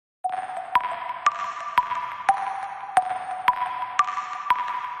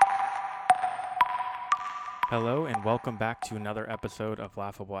Hello and welcome back to another episode of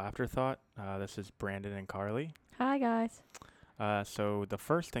Laughable Afterthought. This is Brandon and Carly. Hi, guys. So the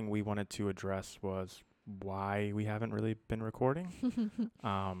first thing we wanted to address was why we haven't really been recording.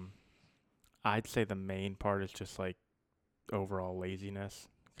 I'd say the main part is just like overall laziness,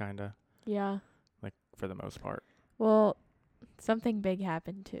 kind of, Yeah. like for the most part. Well, something big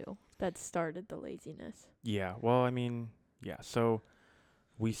happened too that started the laziness. Yeah, well, yeah. So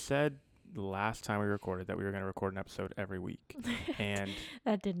we said last time we recorded that we were going to record an episode every week, and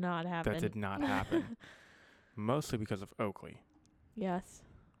That did not happen. that did not happen, mostly because of Oakley. Yes.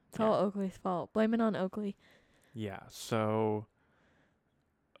 It's Yeah. all Oakley's fault. Blame it on Oakley. Yeah, so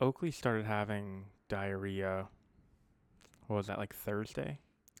Oakley started having diarrhea. What was that, like Thursday?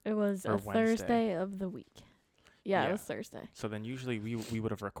 It was Or a Wednesday. Thursday of the week. Yeah, Yeah. it was Thursday. So then usually we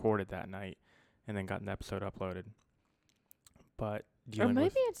would have recorded that night and then gotten the episode uploaded. But Or dealing maybe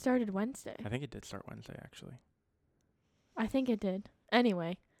with, it started Wednesday. I think it did start Wednesday actually. I think it did.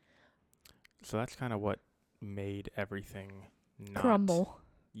 Anyway, So that's kind of what made everything not crumble.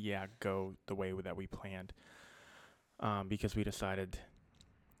 go the way that we planned. Because we decided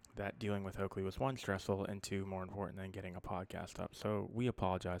that dealing with Oakley was one, stressful, and two, more important than getting a podcast up. So we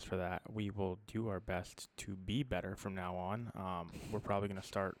apologize for that. We will do our best to be better from now on. We're probably going to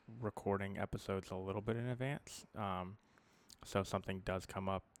start recording episodes a little bit in advance. So if something does come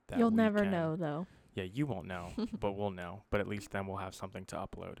up that You'll we never can- know, though. Yeah, you won't know, but we'll know. But at least then we'll have something to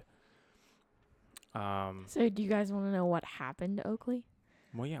upload. So, do you guys want to know what happened to Oakley?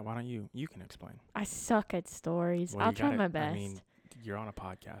 Well, yeah, why don't you can explain. I suck at stories. Well, I'll you try gotta- my best. I mean, you're on a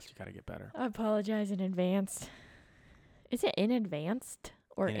podcast. You got to get better. I apologize in advance. Is it in advanced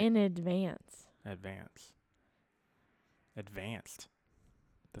or In- in advance? Advanced.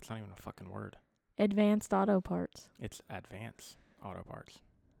 That's not even a fucking word. Advanced Auto Parts. It's Advance Auto Parts.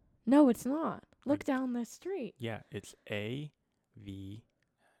 No, it's not. Look Like- down the street. Yeah, it's AV.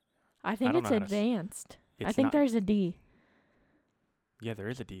 I think don't it's know how to s- advanced. I It's think not. there's a D. Yeah, there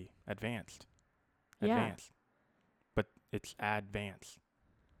is a D. Advanced. Yeah. Advanced. But it's Advance.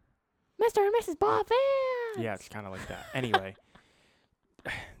 Mr. and Mrs. Boffin. Yeah, it's kind of like that. Anyway,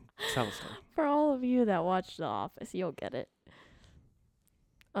 tell the story. For all of you that watch The Office, you'll get it.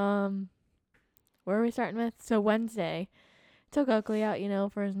 Where are we starting with? So Wednesday, took Oakley out,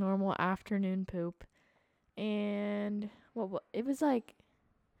 for his normal afternoon poop, and it was like,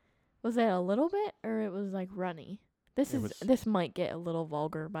 was it a little bit or it was like runny? This might get a little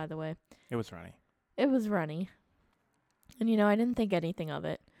vulgar, by the way. It was runny. It was runny, and I didn't think anything of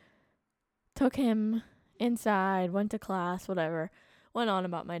it. Took him inside, went to class, whatever, went on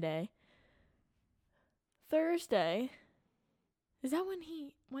about my day. Thursday, is that when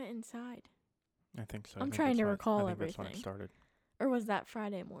he went inside? I think so. I'm I think trying that's to when it- recall I think that's when it everything. started. Or was that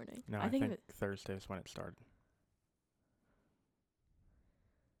Friday morning? No, I think it Thursday is when it started.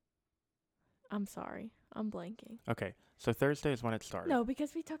 I'm sorry. I'm blanking. Okay, so Thursday is when it started. No,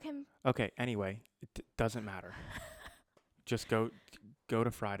 because we took him. Okay, anyway, it doesn't matter. Just go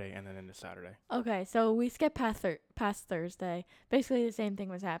to Friday and then into Saturday. Okay, so we skipped past Thursday. Basically, the same thing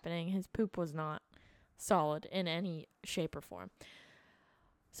was happening. His poop was not solid in any shape or form.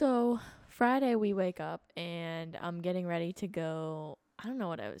 So Friday, we wake up and I'm getting ready to go. I don't know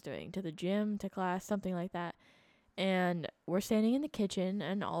what I was doing, to the gym, to class, something like that. And we're standing in the kitchen,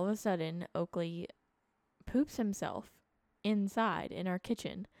 and all of a sudden, Oakley poops himself inside in our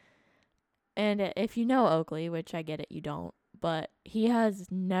kitchen. And if you know Oakley, which I get it, you don't, but he has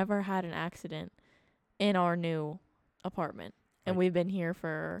never had an accident in our new apartment. And Like- we've been here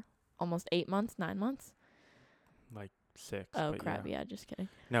for almost 8 months, 9 months. Like 6. Oh, but crap. Yeah, just kidding.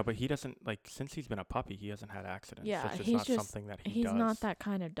 No, but he doesn't, like, since he's been a puppy, he hasn't had accidents. Yeah, That's just he's not just- something that he He's does. not that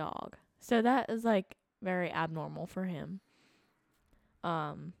kind of dog. So that is, like, very abnormal for him.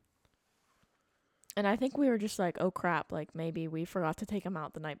 And I think we were just like, oh, crap, like, maybe we forgot to take him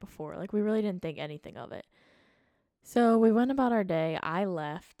out the night before. Like, we really didn't think anything of it. So we went about our day. I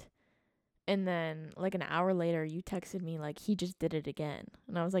left. And then, like, an hour later, you texted me, like, he just did it again.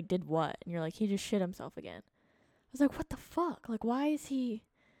 And I was like, did what? And you're like, he just shit himself again. I was like, what the fuck? Like, why is he...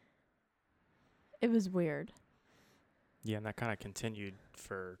 It was weird. Yeah, and that kind of continued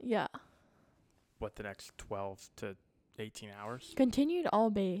for, Yeah. the next 12 to 18 hours? Continued all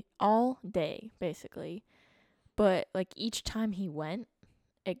day, basically. But, like, each time he went,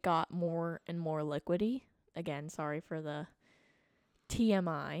 it got more and more liquidy. Again, sorry for the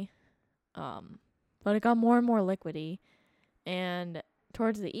TMI. But it got more and more liquidy. And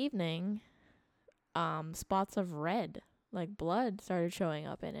towards the evening, spots of red, like blood, started showing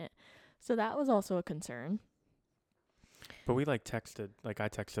up in it. So that was also a concern. But we like texted, like I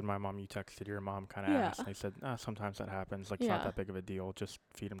texted my mom, you texted your mom, kind of Yeah. asked. And they said, sometimes that happens. Like, it's not Yeah. that big of a deal. Just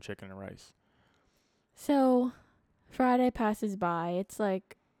feed him chicken and rice. So Friday passes by. It's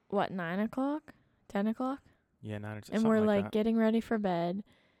like, what, 9 o'clock? 10 o'clock? Yeah, not And something we're like like that. getting ready for bed.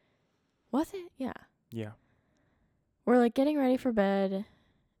 Was it? Yeah. Yeah. We're like getting ready for bed.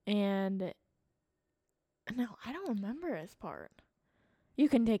 And no, I don't remember his part. You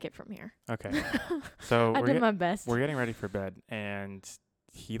can take it from here. Okay. So I did my best. we're getting ready for bed, and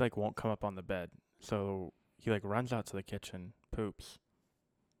he like won't come up on the bed. So he like runs out to the kitchen, poops.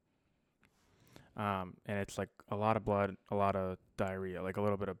 And it's like a lot of blood, a lot of diarrhea, like a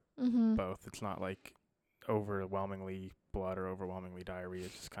little bit of Mm-hmm. both. It's not like overwhelmingly blood or overwhelmingly diarrhea.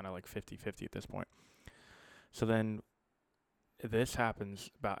 It's just kind of like 50-50 at this point. So then this happens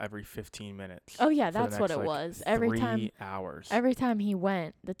about every 15 minutes. Oh yeah, for the that's what next, it like, was. 3 hours. Every time he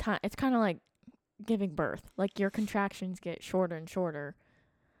went, the time it's kind of like giving birth. Like your contractions get shorter and shorter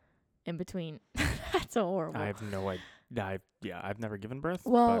in between. That's so horrible. I have no idea. I've never given birth.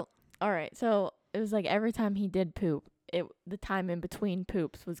 Well, all right. So it was like every time he did poop, the time in between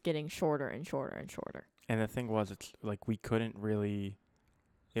poops was getting shorter and shorter and shorter. And the thing was, it's like we couldn't really.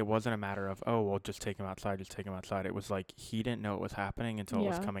 It wasn't a matter of, oh, well, just take him outside, just take him outside. It was like he didn't know it was happening until it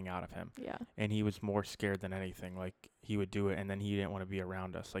was Yeah. coming out of him. Yeah. And he was more scared than anything. Like, he would do it, and then he didn't want to be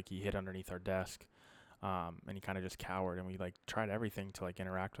around us. Like, he hid underneath our desk, and he kind of just cowered. And we, like, tried everything to, like,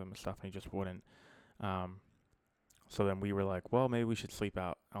 interact with him and stuff, and he just wouldn't. So then we were like, well, maybe we should sleep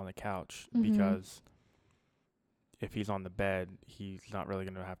out on the couch Mhm. because if he's on the bed, he's not really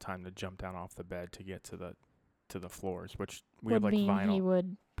going to have time to jump down off the bed to get to the floors, which we have Would like mean vinyl. he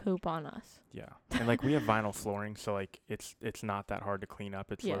would poop on us. Yeah, and like we have vinyl flooring, so like it's not that hard to clean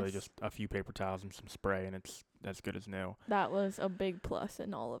up. It's literally Yes. just a few paper towels and some spray, and it's as good as new. That was a big plus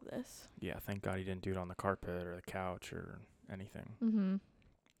in all of this. Yeah, thank God he didn't do it on the carpet or the couch or anything. Mhm.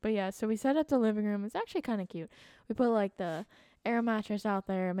 But yeah, so we set up the living room. It's actually kind of cute. We put like the air mattress out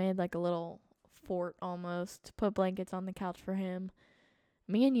there, made like a little fort almost, put blankets on the couch for him.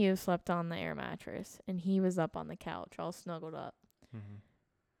 Me and you slept on the air mattress, and he was up on the couch, all snuggled up. Mm-hmm.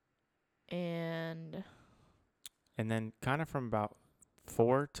 And then kind of from about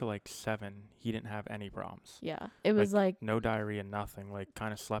 4 to like 7, he didn't have any problems. yeah, it was like No diarrhea, nothing. Like,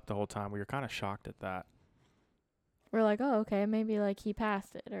 kind of slept the whole time. We were kind of shocked at that. we're like, oh, okay, maybe like he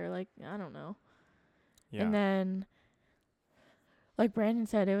passed it, or like I don't know. Yeah. And then, like Brandon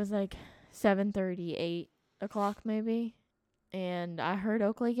said, it was like 7:30, 8 o'clock maybe. And I heard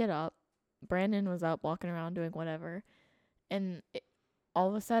Oakley get up. Brandon was up walking around doing whatever. And all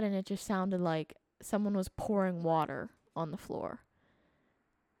of a sudden, it just sounded like someone was pouring water on the floor.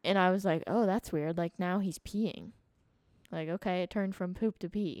 And I was like, oh, that's weird. Like, now he's peeing. Like, okay, it turned from poop to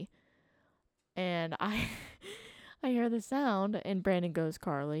pee. And I hear the sound, and Brandon goes,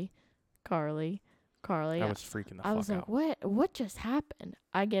 Carly. I was freaking the fuck out. I was like, what just happened?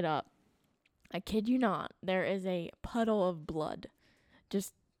 I get up. I kid you not. There is a puddle of blood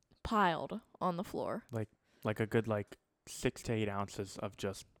just piled on the floor. Like a good 6 to 8 ounces of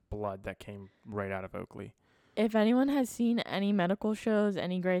just blood that came right out of Oakley. If anyone has seen any medical shows,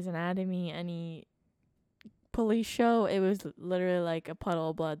 any Grey's Anatomy, any police show, it was literally like a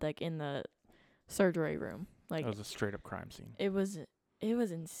puddle of blood like in the surgery room. Like It was a straight up crime scene. it was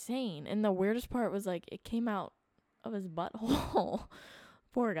insane. And the weirdest part was like it came out of his butthole.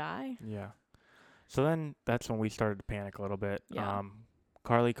 Poor guy. Yeah. So then that's when we started to panic a little bit. Yeah.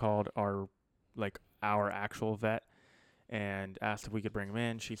 Carly called our actual vet and asked if we could bring him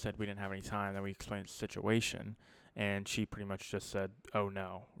in. She said we didn't have any time. Then we explained the situation, and she pretty much just said, "Oh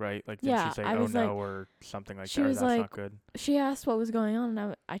no," right? Like, did Yeah, she say I "Oh was no" like- or something like she that? Or was that's like- not good. She asked what was going on,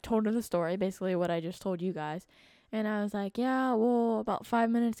 and I told her the story, basically what I just told you guys. And I was like, yeah, well, about 5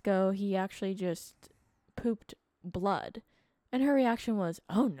 minutes ago, he actually just pooped blood. And her reaction was,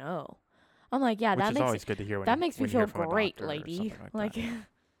 oh, no. I'm like, yeah, Which that is always good to hear. makes me when you hear feel from a great, doctor or lady. something like Like, that.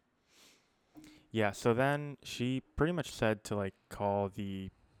 Yeah. So then she pretty much said to call the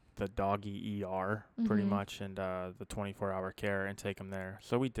doggy ER pretty Mhm. much, and the 24-hour care, and take him there.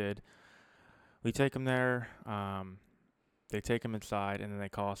 So we did. We take him there. They take him inside, and then they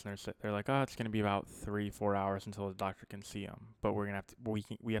call us, and they're like, oh, it's gonna be about 3-4 hours until the doctor can see him, but we're gonna have to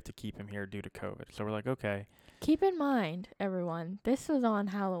we have to keep him here due to COVID. So we're like, okay. keep in mind, everyone, this was on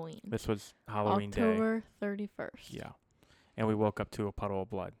Halloween. This was Halloween day. October 31st. Yeah. And we woke up to a puddle of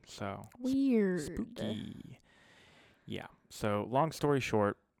blood. So Weird. spooky. Yeah. So long story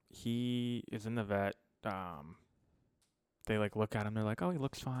short, he is in the vet. They look at him. They're like, oh, he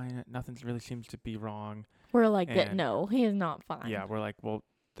looks fine. Nothing really seems to be wrong. We're like, And- no, he is not fine. Yeah. We're like, well,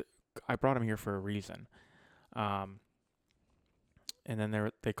 I brought him here for a reason. And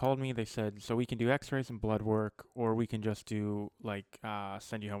then they called me. They said, so we can do X-rays and blood work, or we can just do like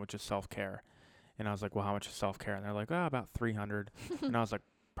send you home with just self-care. And I was like, well, how much is self-care? And they're like, oh, about 300. And I was like,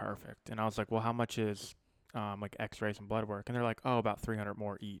 perfect. And I was like, well, how much is like X-rays and blood work? And they're like, oh, about 300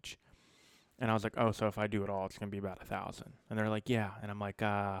 more each. And I was like, oh, so if I do it all, it's gonna be about 1,000. And they're like, yeah. And I'm like,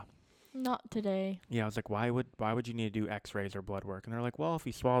 Not today. yeah. I was like, why would you need to do X-rays or blood work? And they're like, well, if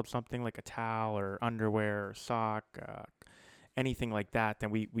you swallowed something like a towel or underwear or sock, anything like that, then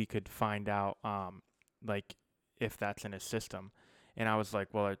we could find out like if that's in his system. And I was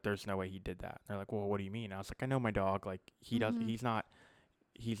like, well, there's no way he did that. They're like, well, what do you mean? I was like, I know my dog. Like he's not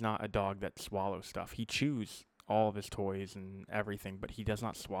a dog that swallows stuff. He chews all of his toys and everything, but he does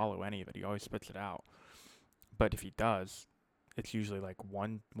not swallow any of it. He always spits it out. But if he does, it's usually like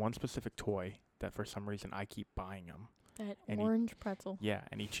one specific toy that for some reason I keep buying him. That And orange pretzel. Yeah,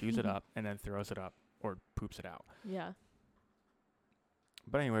 and he chews it up and then throws it up or poops it out. Yeah.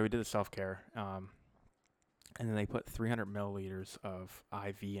 But anyway, we did the self-care. And then they put 300 milliliters of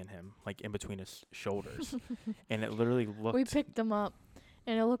IV in him, like in between his shoulders. And it literally looked... We picked him up,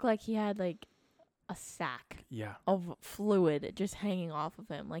 and it looked like he had, like, a sack Yeah, of fluid just hanging off of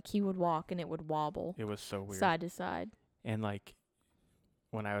him. Like, he would walk, and it would wobble it was so weird. side to side. And, like,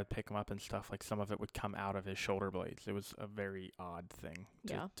 when I would pick him up and stuff, like, some of it would come out of his shoulder blades. It was a very odd thing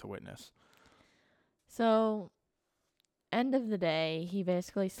to witness. So, end of the day, he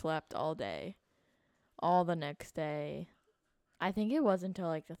basically slept all day. All the next day. I think it was until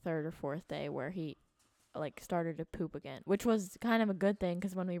like the third or fourth day where he like started to poop again, which was kind of a good thing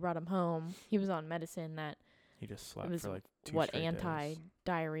because when we brought him home, he was on medicine that He just slept was for like 2 straight days.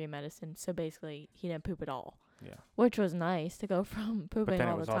 anti-diarrhea medicine. So basically, he didn't poop at all. Yeah. Which was nice to go from But pooping then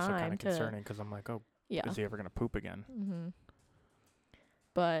it all was the also kind time of to concerning because I'm like, oh, yeah. is he ever going to poop again? Mm-hmm.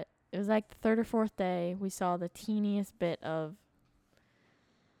 But it was like the third or fourth day we saw the teeniest bit of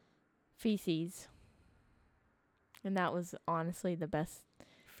feces. And that was honestly the best.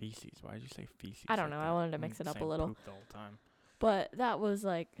 Feces? Why did you say feces? I don't like know. that? I wanted to mix it up a little. Poop the whole time. But that was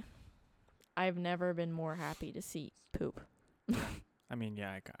like, I've never been more happy to see poop. I mean,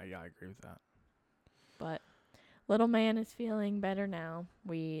 yeah, I agree with that. But little man is feeling better now.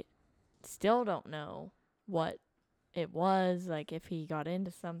 We still don't know what it was. Like if he got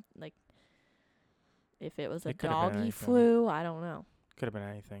into some, like if it was a It could have been doggy anything. flu. I don't know. Could have been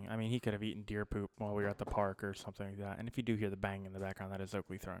anything. I mean, he could have eaten deer poop while we were at the park or something like that. And if you do hear the bang in the background, that is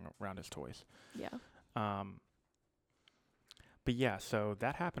Oakley throwing around his toys. Yeah. But yeah, so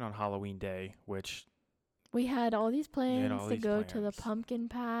that happened on Halloween Day, which We had all these plans all to these go to the plans. pumpkin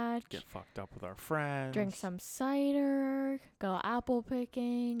patch, get fucked up with our friends. drink some cider, go apple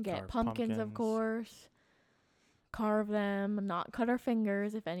picking, get Carve pumpkins, of pumpkins. course, carve them, not cut our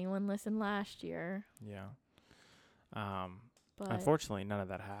fingers if anyone listened last year. Yeah. But Unfortunately, none of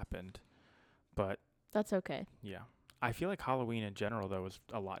that happened. But that's okay. yeah. I feel like Halloween in general, though, was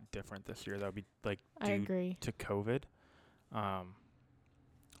a lot different this year. That would be like I due agree. to COVID.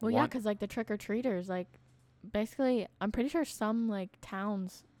 Well, yeah, 'cause like the trick-or-treaters, like basically, I'm pretty sure some like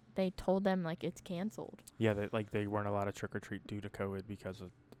towns, they told them like it's canceled. Yeah, they weren't allowed to trick or treat due to COVID because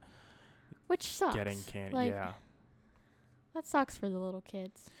of Which sucks. getting candy. Like, Yeah. That sucks for the little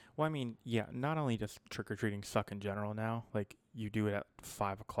kids. Well, I mean, yeah. Not only does trick or treating suck in general now, like you do it at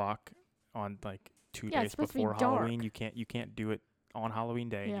 5:00 on like 2 Yeah, it's days supposed to be before Halloween. dark. You can't do it on Halloween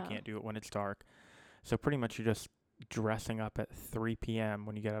Day. And Yeah. you can't do it when it's dark. So pretty much you're just dressing up at 3 p.m.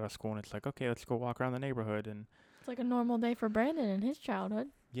 when you get out of school, and it's like, okay, let's go walk around the neighborhood. And It's like a normal day for Brandon in his childhood.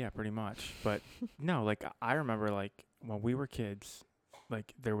 yeah, pretty much. But no, like I remember like when we were kids,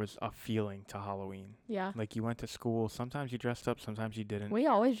 like there was a feeling to Halloween. Yeah. Like you went to school. Sometimes you dressed up. Sometimes you didn't. We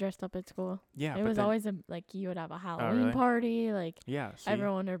always dressed up at school. Yeah, It but was then, always like you would have a Halloween really? party. Like yeah. See?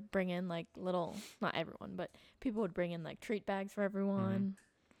 everyone would bring in like little, not everyone, but people would bring in like treat bags for everyone.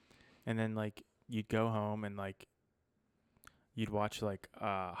 And then like you'd go home and like you'd watch like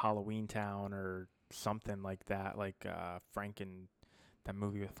Halloween Town or something like that, like that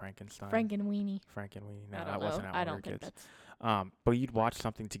movie with Frankenstein. Frankenweenie. Frankenweenie. No, I don't that know. wasn't out I when we don't were think kids. that's. But you'd watch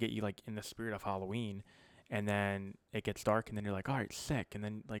something to get you like in the spirit of Halloween, and then it gets dark, and then you're like, all right, sick, and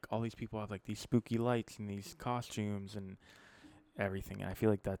then like all these people have like these spooky lights and these costumes and everything. And I feel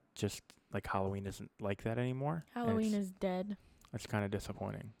like that just like Halloween isn't like that anymore. and Halloween is dead. it's kind of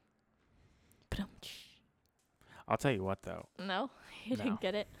disappointing. Ba-dum-tsh. I'll tell you what though. No, you No. didn't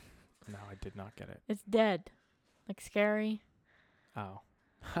get it. No, I did not get it. It's dead. Like scary. Oh.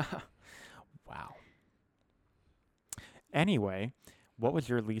 Wow. Anyway, what was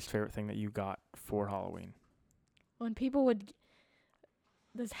your least favorite thing that you got for Halloween? When people would,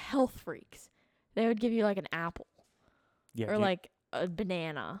 those health freaks, they would give you like an apple Yeah. or like a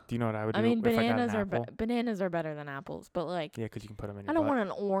banana. Do you know what I would do I mean, if I got an bananas are apple? bananas are better than apples, but like Yeah, 'cause you can put them in I your don't butt. want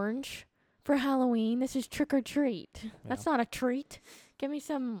an orange for Halloween. This is trick or treat. That's not a treat. Give me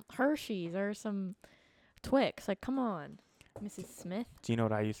some Hershey's or some Twix. Like, come on, Mrs. Smith. Do you know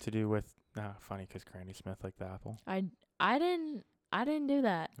what I used to do with? Funny 'cause Granny Smith liked the apple. I didn't do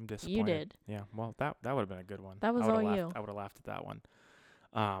that. I'm disappointed. You did. Yeah. Well, that would have been a good one. That was I would've all laughed, you. I would have laughed at that one.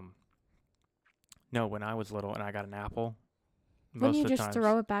 No, when I was little and I got an apple, Wouldn't most you of the just times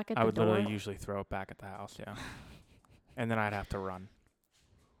throw it back at I the would door? literally usually throw it back at the house. Yeah. And then I'd have to run.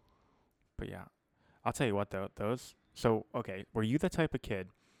 But yeah, I'll tell you what though. So okay, were you the type of kid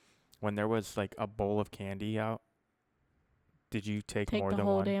when there was like a bowl of candy out? Did you take Take more the than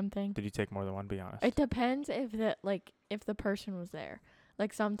whole one? damn thing. Did you take more than one? Be honest. It depends if the person was there.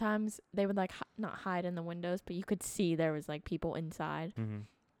 Like sometimes they would like not hide in the windows, but you could see there was like people inside, Mm-hmm.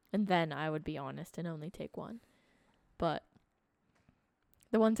 and then I would be honest and only take one. But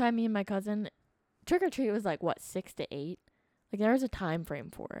the one time me and my cousin trick or treat was like what 6 to 8. Like there was a time frame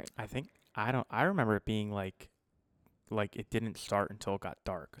for it. I remember it being like it didn't start until it got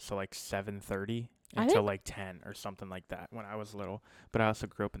dark. So like 7:30 I until think- like 10 or something like that when I was little. But I also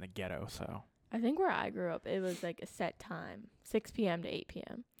grew up in the ghetto, so. I think where I grew up, it was like a set time, 6 p.m. to 8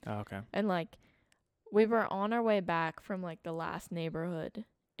 p.m. Oh, okay. And like we were on our way back from like the last neighborhood,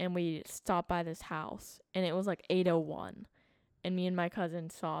 and we stopped by this house, and it was like 8:01. And me and my cousin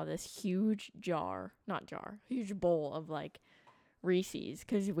saw this huge huge bowl of like Reese's,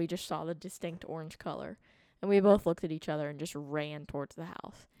 'cause we just saw the distinct orange color. And we both looked at each other and just ran towards the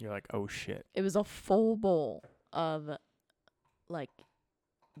house. You're like, oh shit. It was a full bowl of like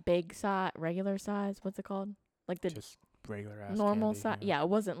big size, regular size, what's it called? Like the Just regular ass normal candy, size. Yeah, it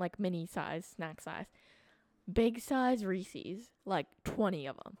wasn't like mini size, snack size. Big size Reese's, like 20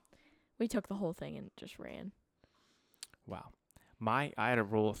 of them. We took the whole thing and just ran. Wow. I had a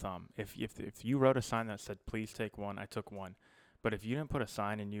rule of thumb. If you wrote a sign that said please take one, I took one. But if you didn't put a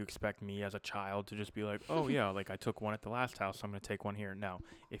sign and you expect me as a child to just be like, oh yeah, like I took one at the last house, so I'm gonna take one here. No.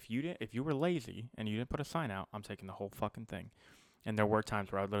 If you were lazy and you didn't put a sign out, I'm taking the whole fucking thing. And there were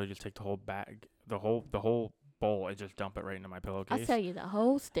times where I would literally just take the whole bag, the whole bowl, and just dump it right into my pillowcase. I'll tell you the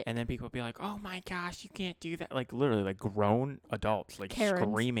whole stick. And then people would be like, oh my gosh, you can't do that. Like literally like grown adults like Karens.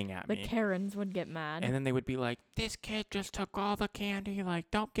 screaming at The me. Karens would get mad. And then they would be like, this kid just took all the candy.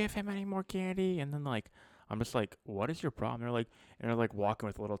 Like, don't give him any more candy. And then, like, I'm just like, what is your problem? They're like walking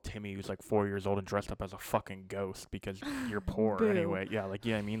with little Timmy who's like 4 years old and dressed up as a fucking ghost because you're poor Boo. anyway. Yeah, like,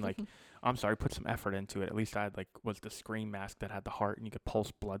 you know what I mean? Like, I'm sorry, put some effort into it. At least I had, like, was the scream mask that had the heart and you could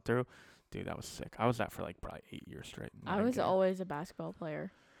pulse blood through. Dude, that was sick. I was that for, like, probably 8 years straight. I was always a basketball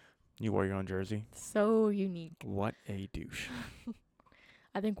player. You wore your own jersey? So unique. What a douche.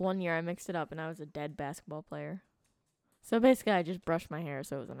 I think one year I mixed it up and I was a dead basketball player. So basically I just brushed my hair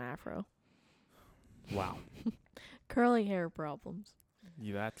so it was an afro. Wow. Curly hair problems.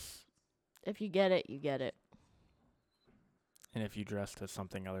 That's... If you get it, you get it. And if you dressed as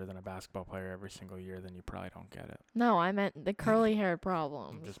something other than a basketball player every single year, then you probably don't get it. No, I meant the curly hair I'm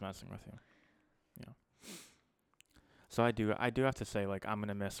problems. just messing with you. Yeah. So I do have to say, like, I'm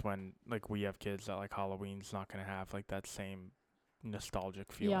gonna miss when like we have kids that like Halloween's not gonna have like that same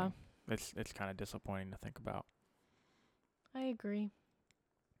nostalgic feeling. Yeah. It's kind of disappointing to think about. I agree.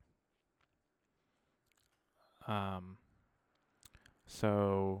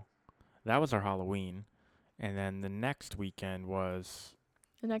 So that was our Halloween, and then the next weekend was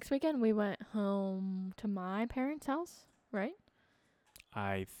The next weekend we went home to my parents' house, right?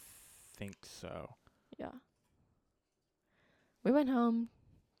 I think so. Yeah. We went home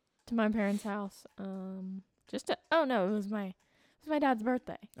to my parents' house. It was my dad's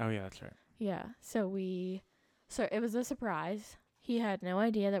birthday. Oh yeah, that's right. Yeah. So it was a surprise. He had no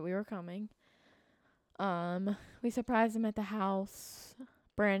idea that we were coming. We surprised him at the house.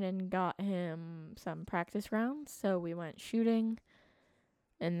 Brandon got him some practice rounds, so we went shooting.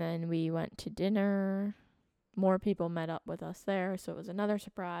 And then we went to dinner. More people met up with us there, so it was another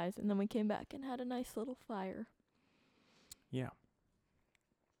surprise. And then we came back and had a nice little fire. Yeah.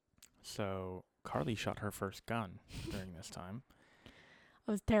 So Carly shot her first gun during this time,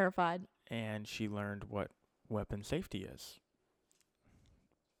 I was terrified. and she learned what weapon safety is.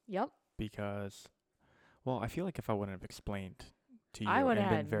 Yep. Because, well, I feel like if I wouldn't have explained to you I would and have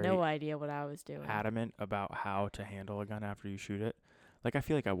been had very no idea what I was doing. adamant about how to handle a gun after you shoot it, like I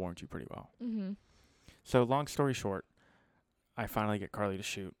feel like I warned you pretty well. Mm-hmm. So long story short, I finally get Carly to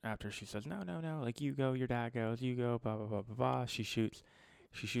shoot after she says, no, like you go, your dad goes, you go, blah, blah, blah, blah, blah. She shoots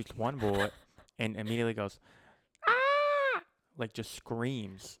one bullet and immediately goes, ah! like just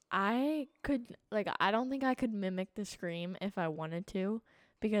screams. I don't think I could mimic the scream if I wanted to,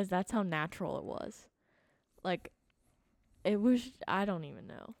 because that's how natural it was. Like, it was, I don't even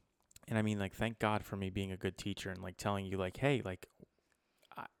know. And I mean, like, thank God for me being a good teacher and like telling you, like, hey, like,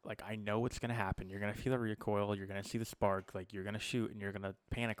 I know what's gonna happen. You're gonna feel the recoil. You're gonna see the spark. Like, you're gonna shoot, and you're gonna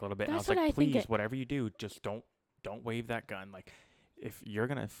panic a little bit. And I That's was what like, I think please, whatever you do, just don't wave that gun. Like, if you're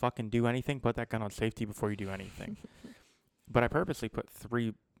gonna fucking do anything, put that gun on safety before you do anything. But I purposely put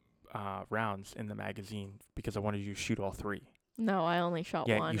 3 rounds in the magazine because I wanted you to shoot all 3. No, I only shot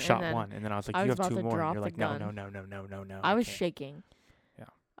Yeah, one. you shot one, and then I was like, I you was have about 2 to more. And drop you're the like, no, gun. no. I was can't. shaking. Yeah.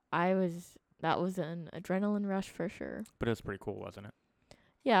 That was an adrenaline rush for sure. But it was pretty cool, wasn't it?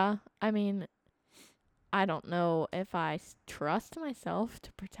 Yeah, I mean, I don't know if I trust myself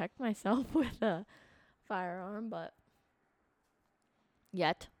to protect myself with a firearm, but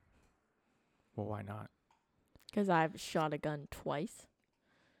yet, Well, why not? because I've shot a gun twice.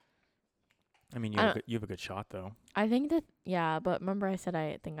 I mean, I you have a good shot though. I think that, yeah, but remember I said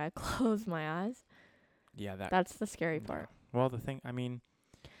I think I closed my eyes? Yeah, That's the scary no. part. Well, the thing, I mean,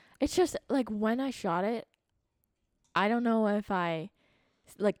 It's just, like, when I shot it, I don't know if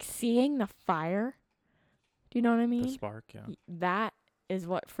like, seeing the fire, do you know what I mean? the spark, yeah. That is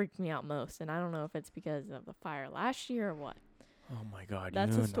what freaked me out most, and I don't know if it's because of the fire last year or what. Oh my God,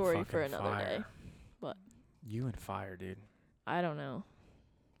 That's you a and the story for fucking another fire. day. But You and fire, dude. I don't know.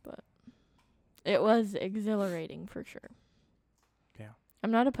 But it was exhilarating for sure. Yeah.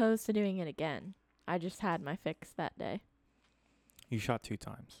 I'm not opposed to doing it again. I just had my fix that day. You shot 2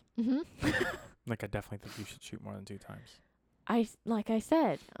 times. Mm-hmm. Like, I definitely think you should shoot more than 2 times. Like I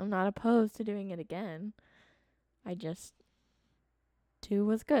said, I'm not opposed to doing it again. I just 2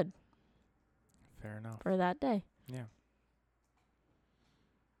 was good Fair enough. for that day. Yeah.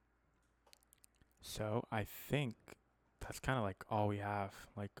 So I think that's kind of like all we have,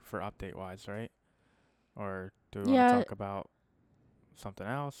 like, for update wise, right? Or do we want to talk about something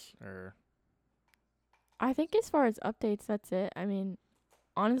else? Or I think as far as updates, that's it. I mean,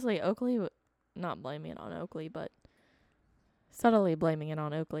 honestly, Oakley, not blaming it on Oakley, but subtly blaming it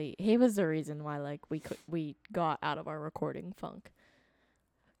on Oakley. He was the reason why, like, we got out of our recording funk.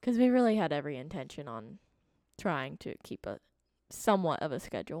 'Cause we really had every intention on trying to keep a somewhat of a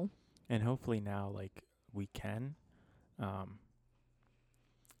schedule. and hopefully now, like, we can.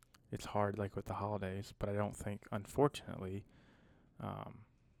 It's hard, like, with the holidays, but I don't think, unfortunately, I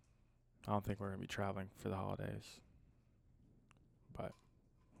don't think we're gonna be traveling for the holidays.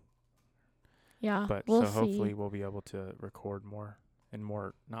 Yeah, But we'll so see. hopefully we'll be able to record more and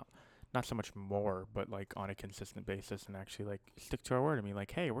more, not so much more, but like on a consistent basis and actually like stick to our word. I mean, like,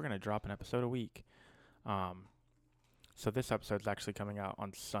 hey, we're gonna drop an episode a week. So this episode's actually coming out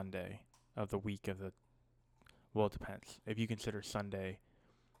on Sunday of the week of the. Well, it depends. If you consider Sunday.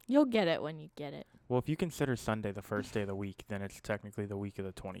 You'll get it when you get it. Well, if you consider Sunday the first day of the week, then it's technically the week of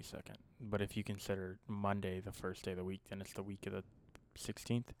the 22nd. But if you consider Monday the first day of the week, then it's the week of the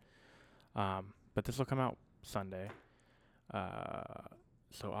 16th. But this will come out Sunday.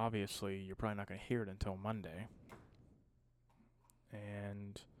 So obviously you're probably not going to hear it until Monday.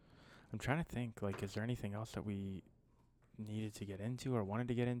 And I'm trying to think, like, is there anything else that we needed to get into or wanted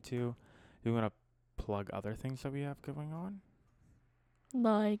to get into? Do we want to plug other things that we have going on?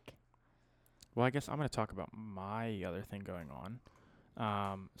 Like, Well, I guess I'm going to talk about my other thing going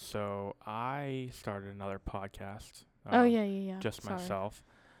on. So I started another podcast. yeah. Just Sorry. myself.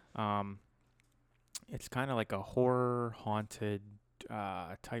 It's kind of like a horror haunted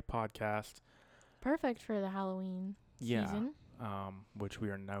type podcast. Perfect for the Halloween season. Which we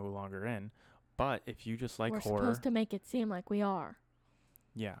are no longer in. But if you just like We're horror, supposed to make it seem like we are.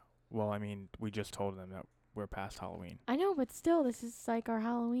 yeah. Well, I mean, we just told them that we're past Halloween. I know, but still, this is like our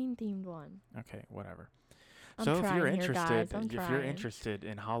Halloween themed one. Okay, whatever. I'm So if trying you're here, interested, guys. I'm if you're trying. interested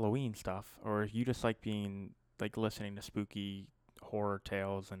in Halloween stuff, or if you just like being like listening to spooky horror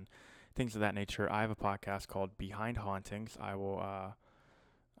tales and things of that nature, I have a podcast called Behind Hauntings. I will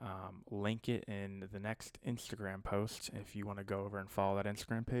link it in the next Instagram post if you want to go over and follow that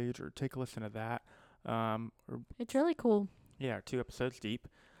Instagram page or take a listen to that. It's really cool. Yeah, 2 episodes deep.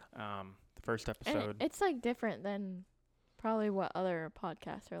 The first episode. And it's like different than probably what other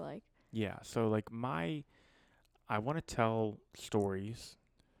podcasts are like. Yeah, so like I want to tell stories,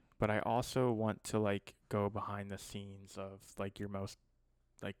 but I also want to like go behind the scenes of like your most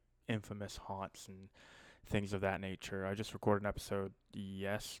like infamous haunts and things of that nature. I just recorded an episode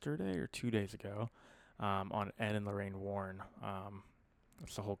yesterday or 2 days ago on Ed and Lorraine Warren.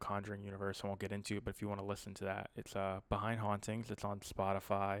 It's the whole Conjuring universe. I won't get into it, but if you want to listen to that, it's Behind Hauntings. It's on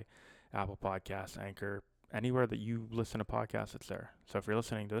Spotify, Apple Podcasts, Anchor, anywhere that you listen to podcasts, it's there. So if you're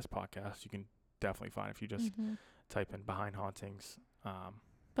listening to this podcast, you can definitely find it if you just type in Behind Hauntings.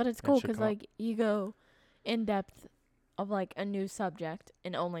 But it's it cool should because come up. like you go in depth of like a new subject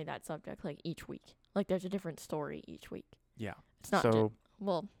and only that subject like each week. Like there's a different story each week. Yeah. It's not So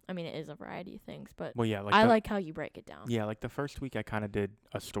well, I mean it is a variety of things, but well, yeah, like I like how you break it down. yeah, like the first week I kind of did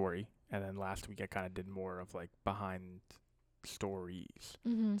a story, and then last week I kind of did more of like behind stories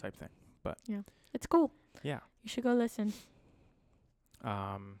type thing. But It's cool. yeah. You should go listen.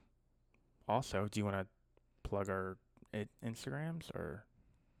 Also, do you want to plug our Instagrams or?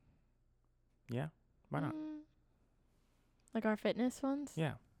 Yeah, why not? Like our fitness ones?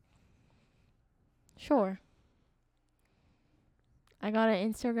 Yeah. Sure. I got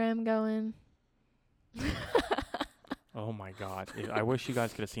an Instagram going. Oh my God! I wish you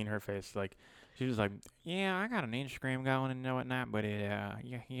guys could have seen her face. Like, she was like, "Yeah, I got an Instagram going and whatnot, but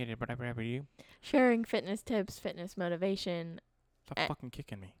you Sharing fitness tips, fitness motivation, stop fucking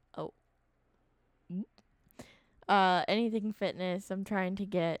kicking me." anything fitness. I'm trying to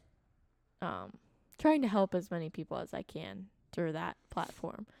get, trying to help as many people as I can through that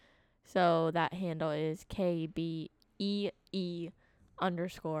platform. So that handle is KBEE_fit.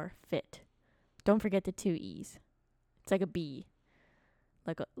 Don't forget the 2 E's. It's like a bee,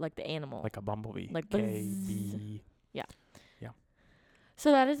 like the animal, Like a bumblebee. like KB. Yeah.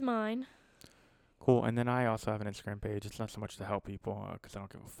 So that is mine. Cool. And then I also have an Instagram page. It's not so much to help people because I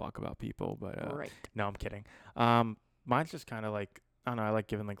don't give a fuck about people. But Right. no, I'm kidding. Mine's just kind of like, I don't know. I like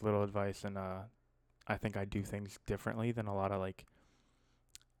giving like little advice, and I think I do things differently than a lot of like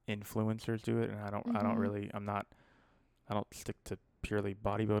influencers do it. And I don't really. I don't stick to purely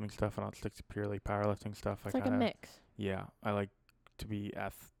bodybuilding stuff. I don't stick to purely powerlifting stuff. It's like a mix. Yeah, I like to be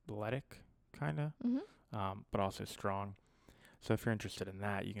athletic, kind of, but also strong. So if you're interested in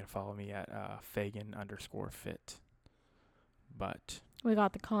that, you can follow me at Fagan_fit. But We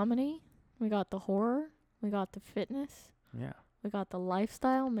got the comedy, we got the horror, we got the fitness, yeah, we got the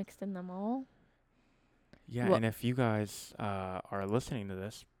lifestyle mixed in them all. yeah. And if you guys are listening to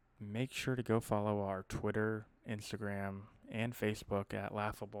this, make sure to go follow our Twitter, Instagram, and Facebook at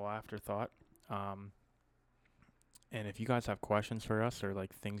Laughable Afterthought. And if you guys have questions for us or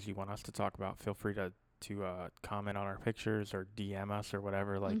like things you want us to talk about, feel free to comment on our pictures or DM us or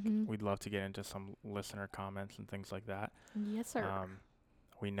whatever. Like we'd love to get into some listener comments and things like that. Yes, sir.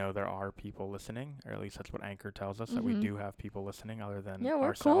 We know there are people listening, or at least that's what Anchor tells us, that we do have people listening other than we're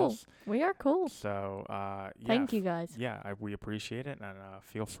ourselves. Cool. We are cool. So thank you guys. Yeah, we appreciate it, and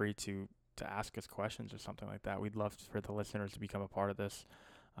feel free to ask us questions or something like that. We'd love for the listeners to become a part of this,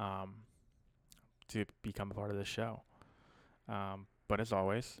 show. But as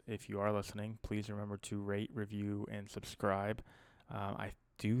always, if you are listening, please remember to rate, review, and subscribe. I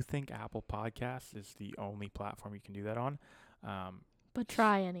do think Apple Podcasts is the only platform you can do that on. But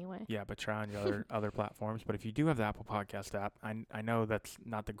try anyway. Yeah, but try on your other platforms. But if you do have the Apple Podcast app, I know that's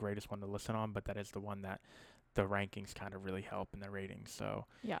not the greatest one to listen on, but that is the one that the rankings kind of really help in the ratings. So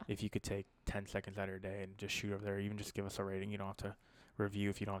if you could take 10 seconds out of your day and just shoot over there, even just give us a rating. You don't have to review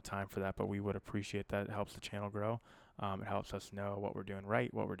if you don't have time for that, but we would appreciate that. It helps the channel grow. It helps us know what we're doing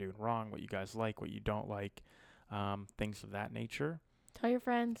right, what we're doing wrong, what you guys like, what you don't like, things of that nature. Tell your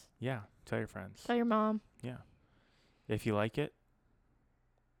friends. Yeah, tell your friends. Tell your mom. Yeah. If you like it,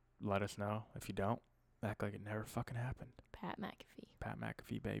 let us know. If you don't, act like it never fucking happened. Pat McAfee. Pat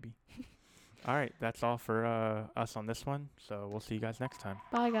McAfee, baby. All right, that's all for us on this one. So we'll see you guys next time.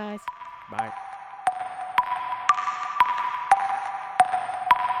 Bye, guys. Bye.